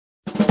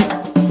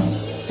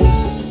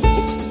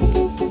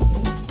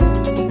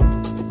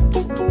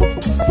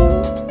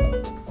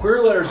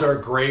letters are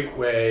a great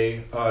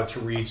way to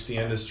reach the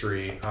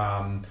industry.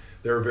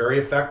 They're a very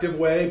effective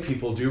way.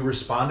 People do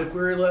respond to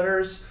query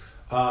letters.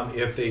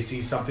 If they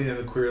see something in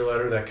the query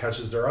letter that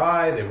catches their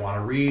eye, they want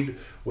to read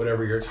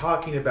whatever you're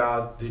talking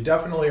about, they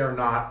definitely are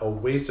not a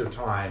waste of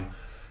time.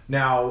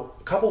 Now,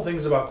 a couple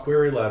things about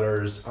query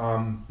letters.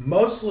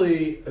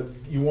 Mostly,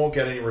 you won't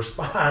get any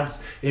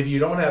response if you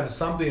don't have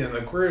something in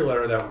the query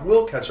letter that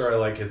will catch your eye,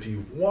 like if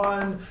you've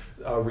won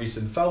a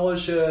recent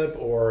fellowship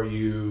or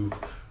you've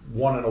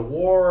won an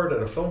award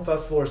at a film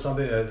festival or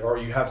something, or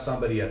you have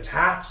somebody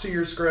attached to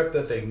your script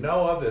that they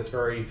know of that's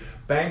very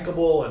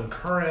bankable and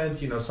current,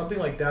 something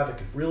like that that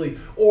could really,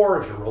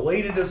 or if you're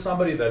related to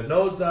somebody that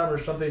knows them or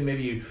something,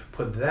 maybe you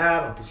put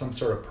that, some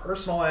sort of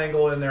personal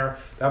angle in there,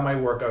 that might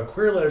work. A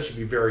query letter should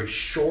be very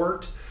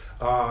short.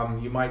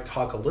 You might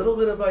talk a little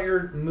bit about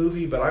your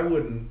movie, but I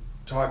wouldn't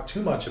talk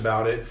too much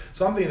about it,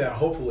 something that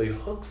hopefully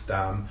hooks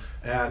them.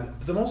 And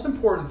the most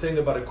important thing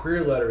about a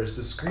query letter is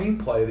the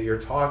screenplay that you're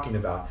talking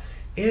about.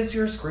 Is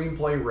your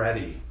screenplay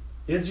ready?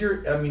 Is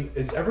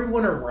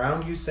everyone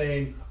around you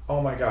saying,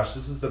 oh my gosh,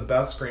 this is the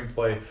best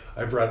screenplay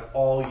I've read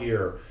all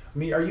year?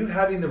 Are you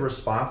having the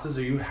responses?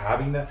 Are you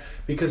having that?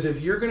 Because if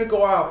you're going to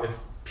go out, if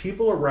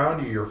people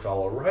around you, your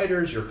fellow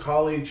writers, your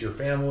colleagues, your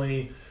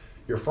family,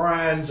 your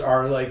friends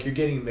are like, you're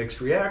getting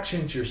mixed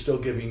reactions, you're still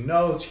giving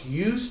notes,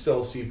 you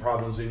still see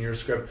problems in your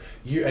script,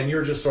 and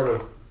you're just sort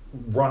of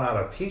run out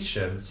of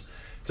patience,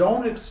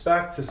 don't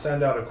expect to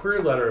send out a query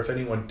letter. If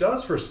anyone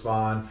does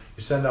respond,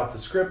 you send out the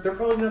script, they're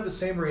probably going to have the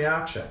same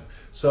reaction.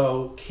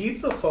 So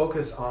keep the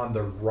focus on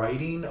the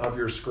writing of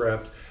your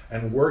script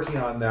and working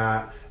on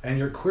that, and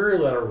your query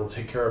letter will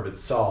take care of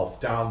itself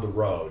down the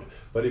road.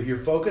 But if you're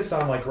focused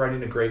on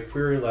writing a great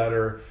query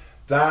letter,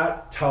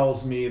 that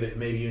tells me that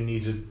maybe you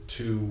need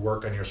to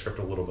work on your script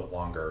a little bit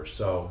longer.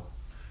 So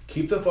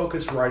keep the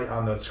focus right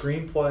on the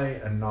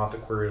screenplay and not the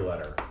query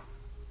letter.